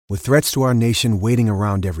With threats to our nation waiting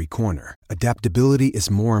around every corner, adaptability is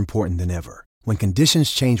more important than ever. When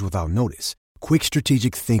conditions change without notice, quick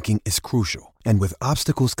strategic thinking is crucial. And with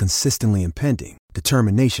obstacles consistently impending,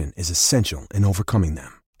 determination is essential in overcoming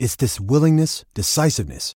them. It's this willingness,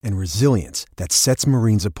 decisiveness, and resilience that sets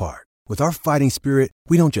Marines apart. With our fighting spirit,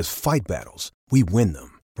 we don't just fight battles, we win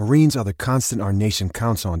them. Marines are the constant our nation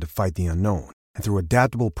counts on to fight the unknown. And through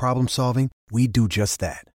adaptable problem solving, we do just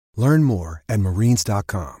that. Learn more at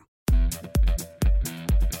marines.com.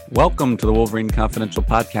 Welcome to the Wolverine Confidential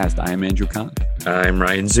Podcast. I am Andrew Kahn. I'm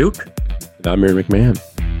Ryan Zook. And I'm Aaron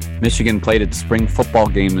McMahon. Michigan played its spring football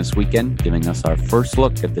game this weekend, giving us our first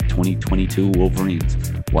look at the 2022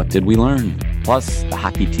 Wolverines. What did we learn? Plus, the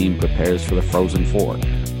hockey team prepares for the Frozen Four.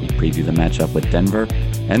 We preview the matchup with Denver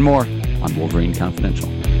and more on Wolverine Confidential.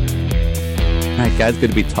 All right, guys, good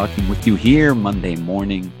to be talking with you here Monday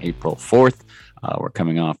morning, April 4th. We're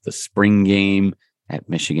coming off the spring game at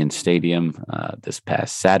Michigan Stadium this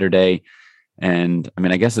past Saturday. And I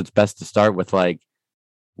mean, I guess it's best to start with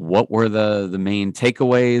what were the main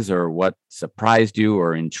takeaways, or what surprised you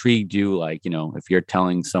or intrigued you? If you're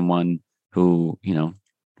telling someone who,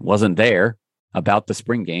 wasn't there about the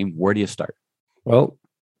spring game, where do you start? Well,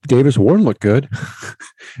 Davis Warren looked good.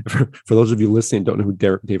 For those of you listening don't know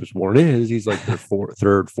who Davis Warren is, he's like their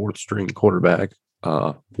fourth string quarterback,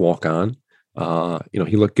 walk on.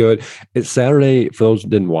 He looked good. It's Saturday. For those who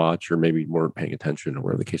didn't watch or maybe weren't paying attention or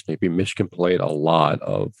whatever the case may be, Michigan played a lot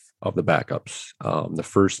of the backups. The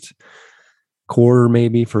first quarter,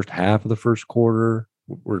 maybe first half of the first quarter,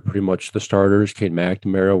 were pretty much the starters. Cade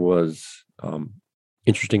McNamara was,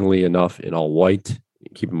 interestingly enough, in all white.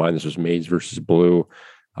 Keep in mind this was maize versus blue.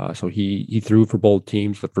 So he threw for both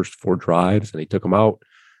teams the first four drives, and he took them out.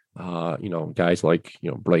 Guys like,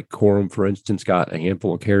 Blake Corum, for instance, got a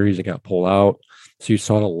handful of carries and got pulled out. So you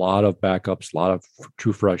saw a lot of backups, a lot of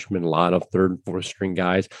true freshmen, a lot of third and fourth string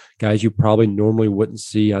guys you probably normally wouldn't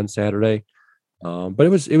see on Saturday. But it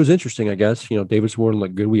was interesting, I guess. Davis Warren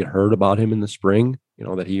looked good. We had heard about him in the spring,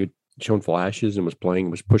 that he had shown flashes and was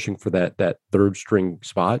pushing for that third string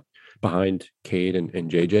spot behind Cade and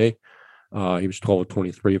JJ. He was 12 of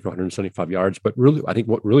 23 for 175 yards. But really, I think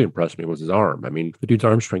what really impressed me was his arm. I mean, the dude's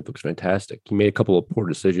arm strength looks fantastic. He made a couple of poor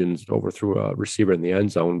decisions, overthrew a receiver in the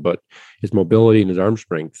end zone, but his mobility and his arm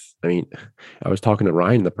strength. I mean, I was talking to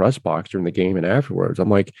Ryan in the press box during the game and afterwards. I'm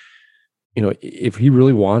like, if he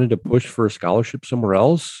really wanted to push for a scholarship somewhere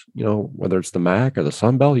else, whether it's the MAC or the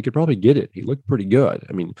Sun Belt, he could probably get it. He looked pretty good.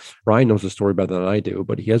 I mean, Ryan knows the story better than I do,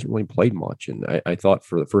 but he hasn't really played much. And I thought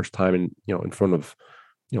for the first time in front of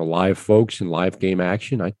live folks and live game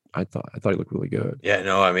action, I thought he looked really good. Yeah,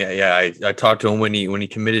 no, I mean, I talked to him when he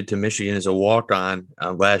committed to Michigan as a walk-on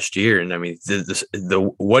last year, and I mean, the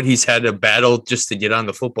what he's had to battle just to get on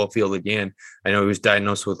the football field again. I know he was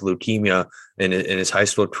diagnosed with leukemia in his high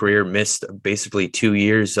school career, missed basically 2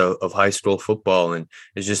 years of high school football, and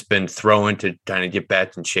has just been thrown to kind of get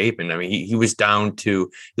back in shape. And I mean, he was down to,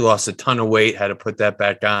 he lost a ton of weight, had to put that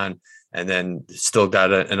back on, and then still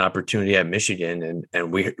got an opportunity at Michigan.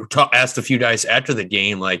 And we asked a few guys after the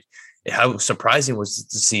game, how surprising was it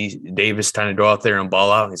to see Davis kind of go out there and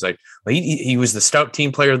ball out. And he's like, well, he was the scout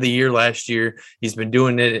team player of the year last year. He's been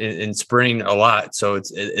doing it in spring a lot. So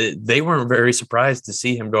they weren't very surprised to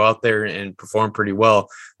see him go out there and perform pretty well.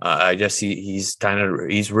 I guess he's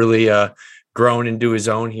really grown into his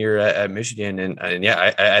own here at Michigan. And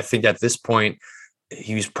yeah, I think at this point,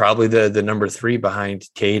 he was probably the number 3 behind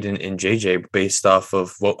Cade and JJ based off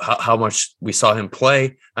of how much we saw him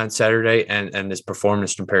play on Saturday and his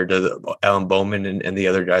performance compared to Alan Bowman and the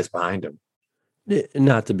other guys behind him.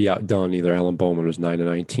 Not to be outdone either. Alan Bowman was 9 of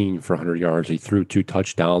 19 for 100 yards. He threw 2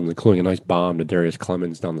 touchdowns, including a nice bomb to Darius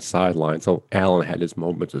Clemens down the sideline. So Alan had his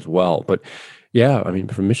moments as well. But yeah, I mean,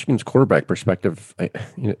 from Michigan's quarterback perspective,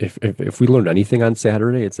 if we learned anything on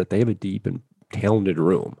Saturday, it's that they have a deep and talented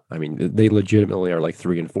room. I mean, they legitimately are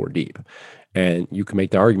 3 and 4 deep. And you can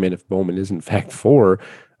make the argument if Bowman is in fact 4,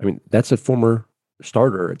 I mean, that's a former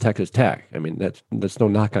starter at Texas Tech. I mean, that's no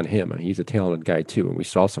knock on him. I mean, he's a talented guy too. And we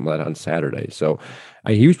saw some of that on Saturday. So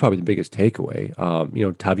he was probably the biggest takeaway.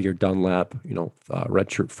 Tavier Dunlap,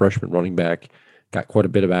 redshirt freshman running back, got quite a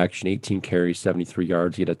bit of action, 18 carries, 73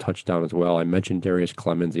 yards. He had a touchdown as well. I mentioned Darius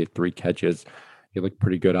Clemens. He had 3 catches. He looked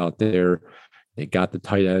pretty good out there. They got the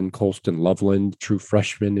tight end, Colston Loveland, true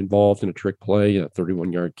freshman, involved in a trick play, a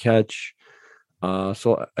 31-yard catch.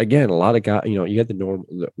 So, again, a lot of guys, you had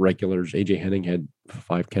the regulars. A.J. Henning had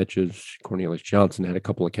 5 catches. Cornelius Johnson had a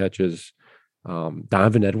couple of catches.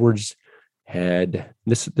 Donovan Edwards had,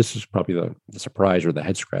 this is probably the surprise or the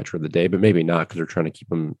head scratcher of the day, but maybe not because they're trying to keep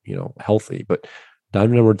him, healthy. But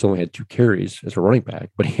Donovan Edwards only had 2 carries as a running back,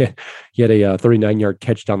 but he had a 39-yard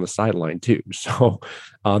catch down the sideline too. So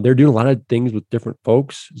they're doing a lot of things with different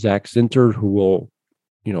folks. Zach Zinter, who will,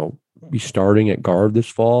 be starting at guard this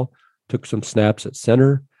fall, took some snaps at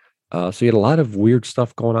center. So you had a lot of weird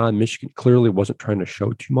stuff going on. Michigan clearly wasn't trying to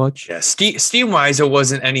show too much. Yeah, scheme-wise, it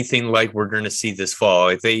wasn't anything like we're going to see this fall.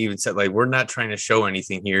 Like they even said, like, we're not trying to show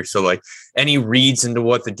anything here. So, like, any reads into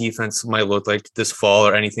what the defense might look like this fall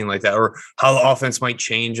or anything like that, or how the offense might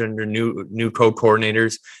change under new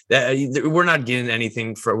co-coordinators, that we're not getting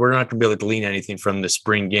anything we're not going to be able to glean anything from the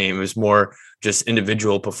spring game. It was more just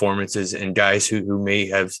individual performances and guys who may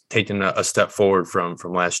have taken a step forward from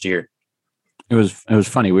last year. It was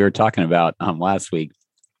funny. We were talking about last week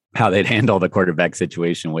how they'd handle the quarterback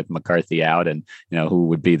situation with McCarthy out and, who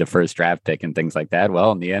would be the first draft pick and things like that.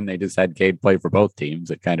 Well, in the end, they just had Cade play for both teams.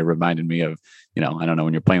 It kind of reminded me of, I don't know,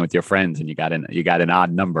 when you're playing with your friends and you got an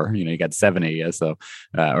odd number, you got 70, so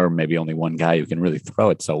or maybe only one guy who can really throw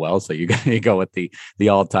it so well. So you go with the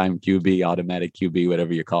all-time QB, automatic QB,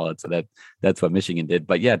 whatever you call it. So that's what Michigan did.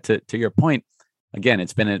 But yeah, to your point, again,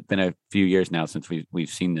 it's been a few years now since we've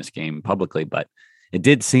seen this game publicly, but it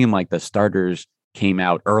did seem like the starters came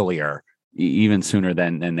out earlier, even sooner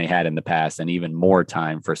than they had in the past, and even more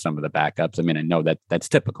time for some of the backups. I mean, I know that's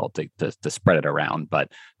typical to spread it around,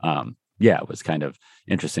 but it was kind of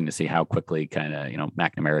interesting to see how quickly kind of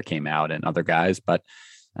McNamara came out and other guys. But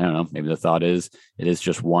I don't know, maybe the thought is it is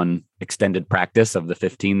just one extended practice of the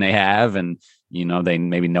 15 they have, and they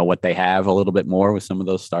maybe know what they have a little bit more with some of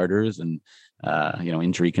those starters and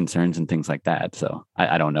injury concerns and things like that. So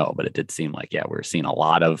I don't know, but it did seem like, we're seeing a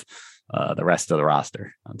lot of the rest of the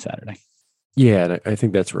roster on Saturday. Yeah, and I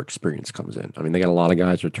think that's where experience comes in. I mean, they got a lot of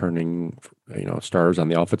guys returning, starters on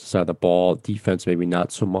the offensive side of the ball, defense maybe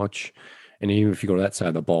not so much. And even if you go to that side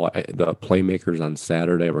of the ball, the playmakers on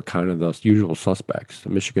Saturday were kind of the usual suspects.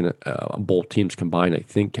 Michigan, both teams combined, I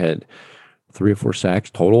think, had 3 or 4 sacks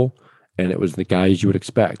total. And it was the guys you would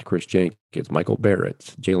expect: Chris Jenkins, Michael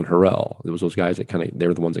Barrett, Jalen Harrell. It was those guys that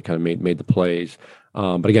they're the ones that kind of made the plays.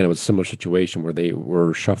 But again, it was a similar situation where they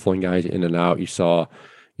were shuffling guys in and out. You saw,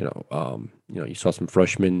 you saw some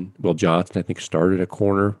freshmen. Will Johnson, I think, started a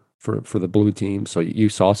corner for the blue team. So you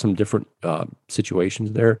saw some different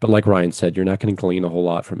situations there. But like Ryan said, you're not going to glean a whole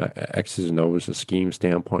lot from X's and O's, a scheme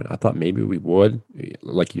standpoint. I thought maybe we would.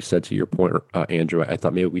 Like you said, to your point, Andrew, I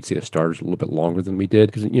thought maybe we'd see the starters a little bit longer than we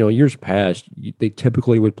did. Because, years past, they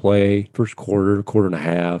typically would play first quarter and a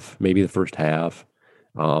half, maybe the first half.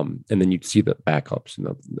 And then you'd see the backups and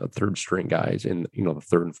the third string guys in, the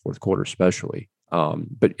third and fourth quarter, especially.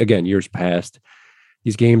 But again, years past,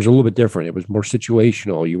 these games are a little bit different. It was more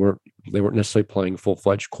situational. They weren't necessarily playing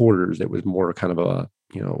full-fledged quarters. It was more kind of a,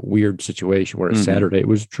 weird situation where Saturday, it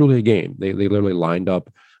was truly a game. They literally lined up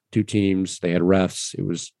 2 teams. They had refs. It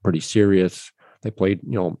was pretty serious. They played,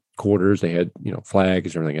 quarters. They had,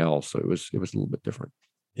 flags and everything else. So it was a little bit different.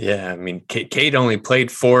 Yeah, I mean, Cade only played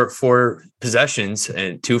four possessions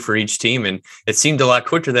and 2 for each team, and it seemed a lot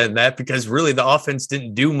quicker than that because really the offense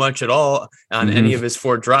didn't do much at all on any of his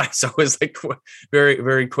 4 drives. So it was like very,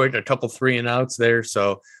 very quick, a couple 3-and-outs there.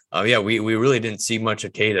 So we really didn't see much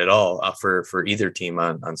of Cade at all for either team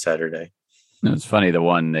on Saturday. It was funny. The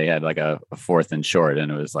one they had like a 4th and short, and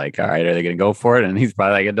it was like, all right, are they going to go for it? And he's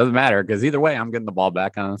probably like, it doesn't matter because either way, I'm getting the ball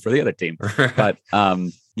back on for the other team. But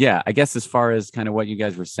yeah, I guess as far as kind of what you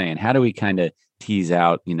guys were saying, how do we kind of tease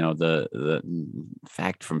out, the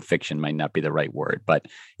fact from fiction might not be the right word, but,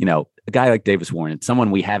 a guy like Davis Warren, it's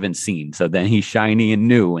someone we haven't seen. So then he's shiny and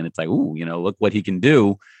new, and it's like, ooh, look what he can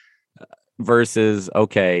do versus,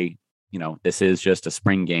 okay, this is just a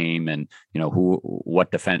spring game and,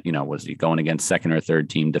 what defense, was he going against second or third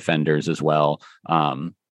team defenders as well?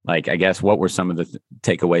 Like, I guess, what were some of the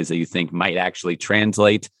takeaways that you think might actually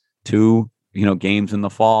translate to, games in the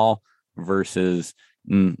fall versus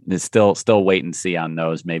there's still wait and see on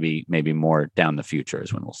those, maybe more down the future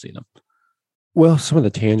is when we'll see them. Well, some of the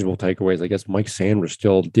tangible takeaways, I guess Mike Sanders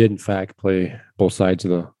still did in fact play both sides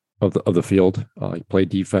of the field. He played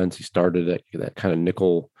defense. He started at that kind of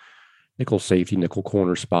nickel safety, nickel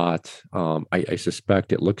corner spot. I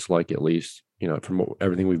suspect it looks like, at least, from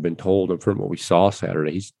everything we've been told and from what we saw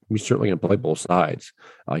Saturday, he's certainly going to play both sides.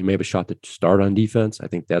 He may have a shot to start on defense. I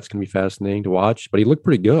think that's going to be fascinating to watch, but he looked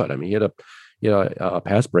pretty good. I mean, he had a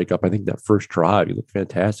pass breakup. I think that first drive, he looked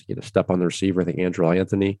fantastic. He had a step on the receiver. I think Andrew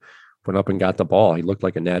Anthony went up and got the ball. He looked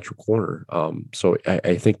like a natural corner. So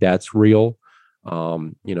I think that's real.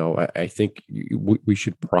 I think we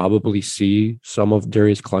should probably see some of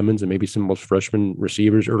Darius Clemens and maybe some of those freshman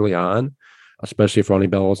receivers early on, especially if Ronnie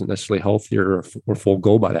Bell isn't necessarily healthy or full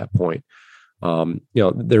go by that point.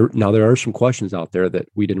 There are some questions out there that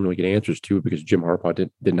we didn't really get answers to because Jim Harbaugh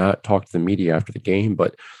did not talk to the media after the game.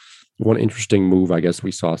 But one interesting move, I guess,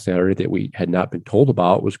 we saw Saturday that we had not been told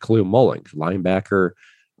about was Khalil Mullings, linebacker.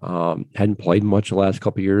 Hadn't played much the last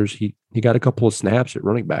couple of years. He got a couple of snaps at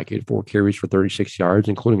running back. He had 4 carries for 36 yards,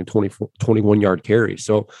 including a 21-yard carry.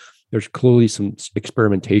 So there's clearly some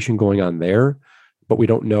experimentation going on there, but we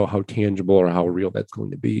don't know how tangible or how real that's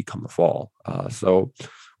going to be come the fall. So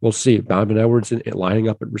we'll see. Donovan Edwards lining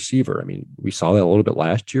up at receiver. I mean, we saw that a little bit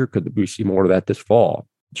last year. Could we see more of that this fall?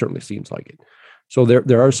 It certainly seems like it. So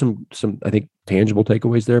there are some I think tangible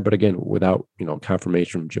takeaways there, but again, without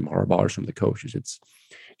confirmation from Jim Harbaugh or some of the coaches, it's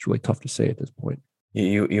really tough to say at this point.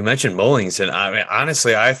 You mentioned Mullings, and I mean,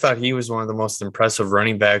 honestly, I thought he was one of the most impressive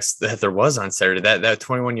running backs that there was on Saturday. That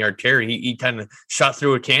 21-yard carry, he kind of shot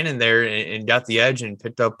through a cannon there and got the edge and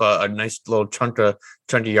picked up a nice little chunk of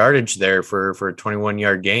yardage there for a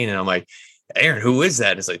 21-yard gain. And I'm like, Aaron, who is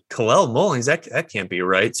that? It's like Khalil Mullings. That can't be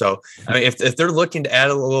right. So, I mean, if they're looking to add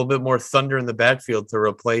a little bit more thunder in the backfield to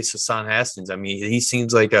replace Hassan Haskins, I mean, he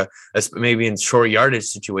seems like maybe in short yardage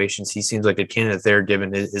situations, he seems like a candidate there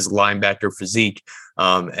given his linebacker physique.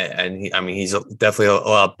 He's definitely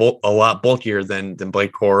a lot bulkier than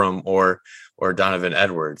Blake Corum or Donovan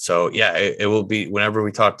Edwards. So yeah, it will be whenever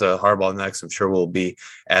we talk to Harbaugh next, I'm sure we'll be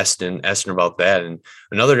asking about that. And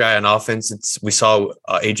another guy on offense, we saw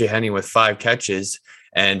AJ Henning with 5 catches.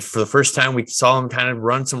 And for the first time, we saw him kind of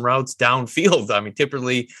run some routes downfield. I mean,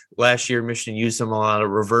 typically last year, Michigan used him a lot of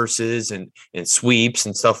reverses and sweeps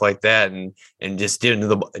and stuff like that, and just giving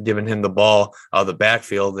him the ball out of the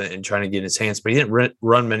backfield and trying to get in his hands. But he didn't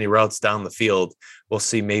run many routes down the field. We'll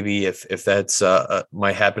see maybe if that's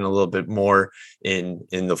might happen a little bit more in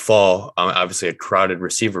the fall. Obviously, a crowded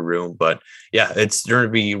receiver room, but yeah, it's going to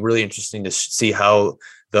be really interesting to see how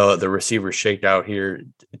the receivers shake out here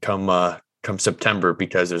come September,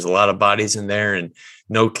 because there's a lot of bodies in there and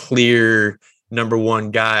no clear number one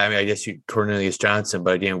guy. I mean, I guess Cornelius Johnson,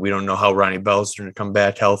 but again, we don't know how Ronnie Bell's going to come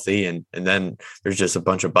back healthy. And then there's just a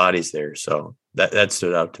bunch of bodies there. So that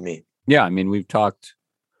stood out to me. Yeah. I mean, we've talked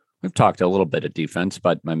a little bit of defense,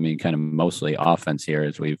 but I mean, kind of mostly offense here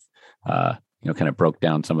as we've, kind of broke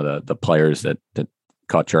down some of the players that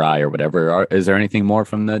caught your eye or whatever. Is there anything more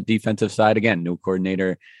from the defensive side? Again, new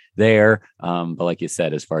coordinator there. But like you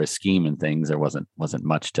said, as far as scheme and things, there wasn't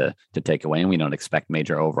much to take away, and we don't expect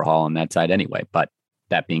major overhaul on that side anyway. But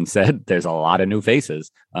that being said, there's a lot of new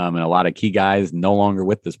faces and a lot of key guys no longer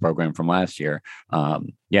with this program from last year.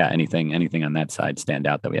 Anything on that side stand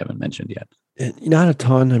out that we haven't mentioned yet? Not a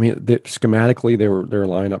ton. I mean, schematically, they're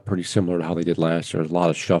lined up pretty similar to how they did last year. There's a lot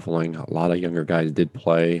of shuffling. A lot of younger guys did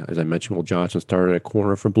play. As I mentioned, Will Johnson started at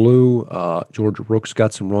corner for Blue. George Rooks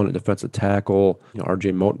got some run at defensive tackle.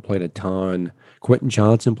 R.J. Moten played a ton. Quentin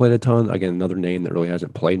Johnson played a ton. Again, another name that really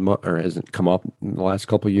hasn't played much or hasn't come up in the last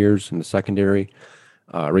couple of years in the secondary.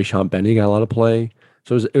 Rayshawn Benny got a lot of play.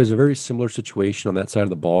 So it was a very similar situation on that side of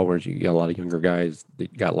the ball, where you got a lot of younger guys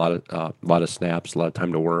that got a lot of snaps, a lot of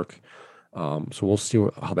time to work. So we'll see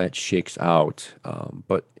how that shakes out.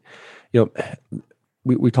 But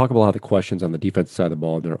we talk about a lot of the questions on the defensive side of the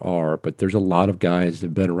ball. There are, but there's a lot of guys that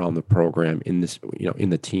have been around the program in this, in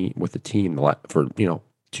the team with the team for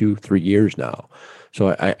 2-3 years now.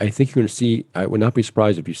 So I think you're going to see. I would not be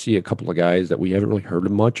surprised if you see a couple of guys that we haven't really heard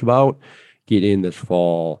much about get in this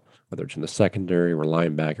fall, whether it's in the secondary or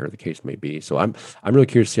linebacker, the case may be. So I'm really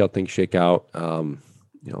curious to see how things shake out.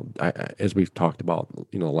 As we've talked about,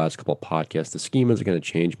 the last couple of podcasts, the scheme isn't going to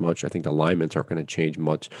change much. I think the alignments aren't going to change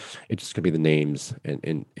much. It's just going to be the names,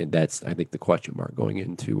 and that's, I think, the question mark going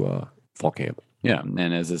into fall camp. Yeah,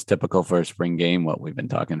 and as is typical for a spring game, we've been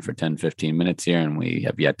talking for 10, 15 minutes here, and we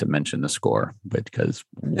have yet to mention the score, because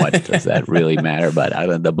what does that really matter?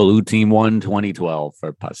 But the blue team won 2012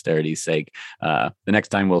 for posterity's sake. The next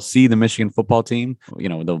time we'll see the Michigan football team,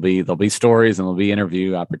 there'll be stories and there'll be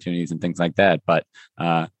interview opportunities and things like that. But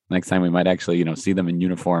next time we might actually, see them in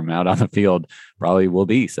uniform out on the field probably will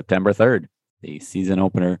be September 3rd, the season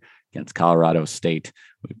opener against Colorado State.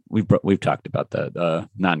 We've talked about the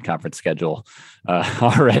non-conference schedule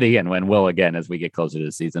already, and when will again as we get closer to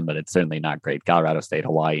the season, but it's certainly not great. Colorado State,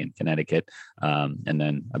 Hawaii, and Connecticut, and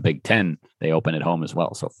then a Big Ten. They open at home as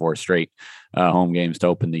well, so 4 straight home games to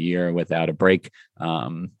open the year without a break.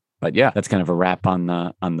 But yeah, that's kind of a wrap on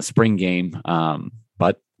the spring game.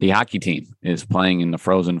 But the hockey team is playing in the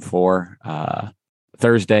Frozen Four.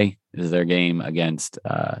 Thursday is their game against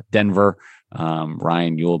Denver.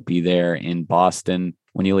 Ryan, you'll be there in Boston.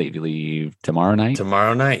 When you leave? You leave tomorrow night?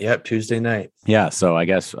 Tomorrow night. Yep. Tuesday night. Yeah. So I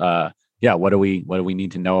guess, what do we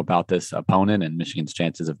need to know about this opponent and Michigan's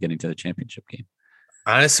chances of getting to the championship game?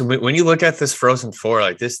 Honestly, when you look at this Frozen Four,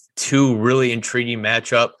 like this two really intriguing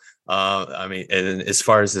matchup. I mean, and as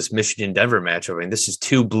far as this Michigan-Denver matchup, I mean, this is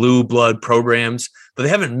two blue blood programs, but they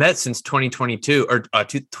haven't met since 2022 or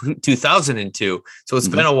 2002. So it's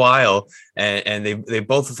been a while, and they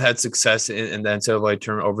both have had success in the NCAA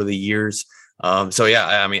tournament over the years. So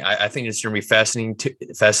yeah, I mean, I think it's going to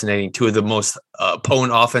be fascinating. Two of the most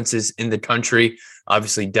potent offenses in the country.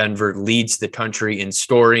 Obviously, Denver leads the country in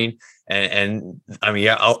scoring, and I mean,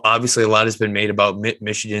 yeah, obviously a lot has been made about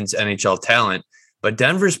Michigan's NHL talent. But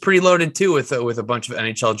Denver's pretty loaded too with a bunch of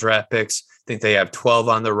NHL draft picks. I think they have 12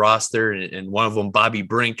 on the roster, and one of them, Bobby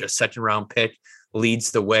Brink, a second-round pick,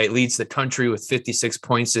 leads the country with 56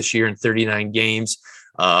 points this year in 39 games.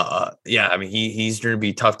 Yeah, I mean he's going to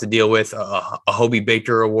be tough to deal with. A Hobie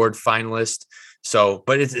Baker Award finalist. So,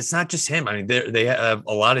 but it's not just him. I mean they have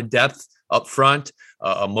a lot of depth up front,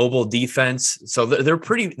 a mobile defense. So they're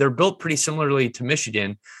built pretty similarly to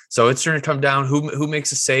Michigan. So it's going to come down who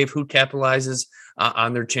makes a save, who capitalizes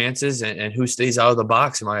on their chances, and who stays out of the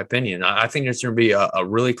box, in my opinion. I think it's going to be a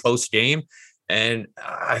really close game, and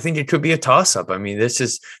I think it could be a toss-up. I mean,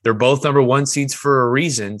 they're both number one seeds for a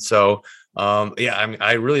reason. So, yeah, I mean,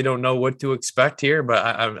 I really don't know what to expect here, but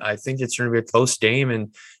I think it's going to be a close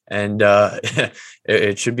game, and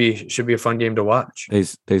it should be a fun game to watch.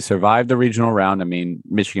 They survived the regional round. I mean,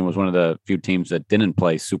 Michigan was one of the few teams that didn't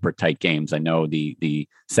play super tight games. I know the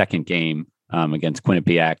second game against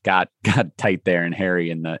Quinnipiac got tight there and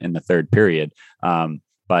hairy in the third period.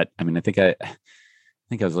 But I mean, I think I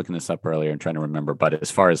was looking this up earlier and trying to remember. But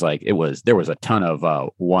as far as like there was a ton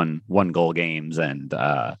of one goal games and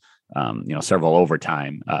several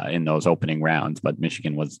overtime in those opening rounds, but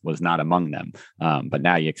Michigan was not among them. But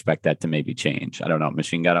now you expect that to maybe change. I don't know.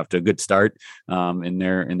 Michigan got off to a good start in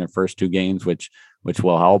their first two games, which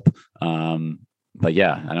will help. But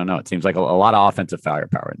yeah, I don't know. It seems like a lot of offensive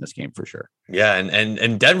firepower in this game for sure. Yeah,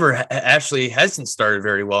 and Denver actually hasn't started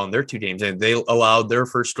very well in their two games, and they allowed their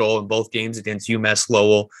first goal in both games against UMass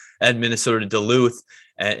Lowell and Minnesota Duluth,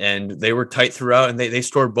 and they were tight throughout, and they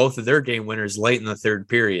scored both of their game winners late in the third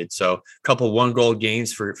period. So a couple 1-goal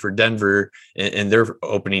games for Denver in their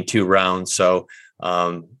opening two rounds. So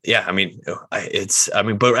yeah, I mean,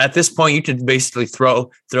 but at this point you could basically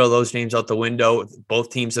throw those names out the window. Both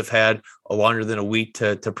teams have had longer than a week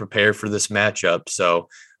to prepare for this matchup. So,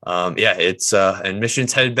 yeah, it's and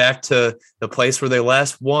Michigan's headed back to the place where they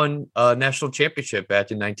last won a national championship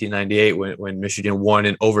back in 1998 when Michigan won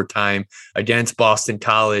in overtime against Boston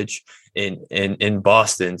College in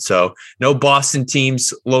Boston. So no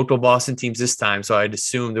local Boston teams this time. So I'd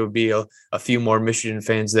assume there would be a few more Michigan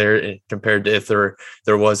fans there compared to if there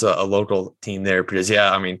was a local team there. Because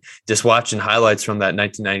yeah, I mean, just watching highlights from that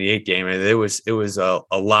 1998 game, it was a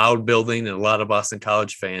loud building and a lot of Boston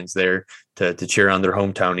College fans there to cheer on their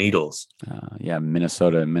hometown Eagles. Yeah,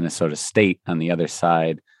 Minnesota State on the other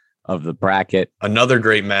side of the bracket. Another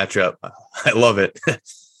great matchup. I love it.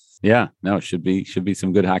 Yeah, no, it should be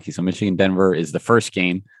some good hockey. So Michigan Denver is the first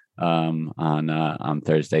game on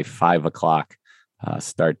Thursday, 5:00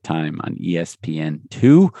 start time on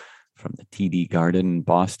ESPN2 from the TD Garden in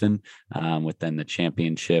Boston. With then the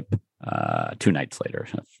championship 2 nights later,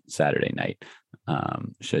 Saturday night.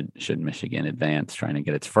 Should Michigan advance, trying to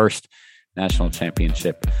get its first national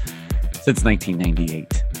championship since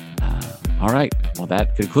 1998. All right. Well,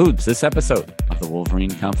 that concludes this episode of the Wolverine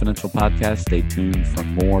Confidential Podcast. Stay tuned for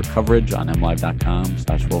more coverage on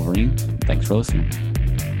mlive.com/Wolverine. Thanks for listening.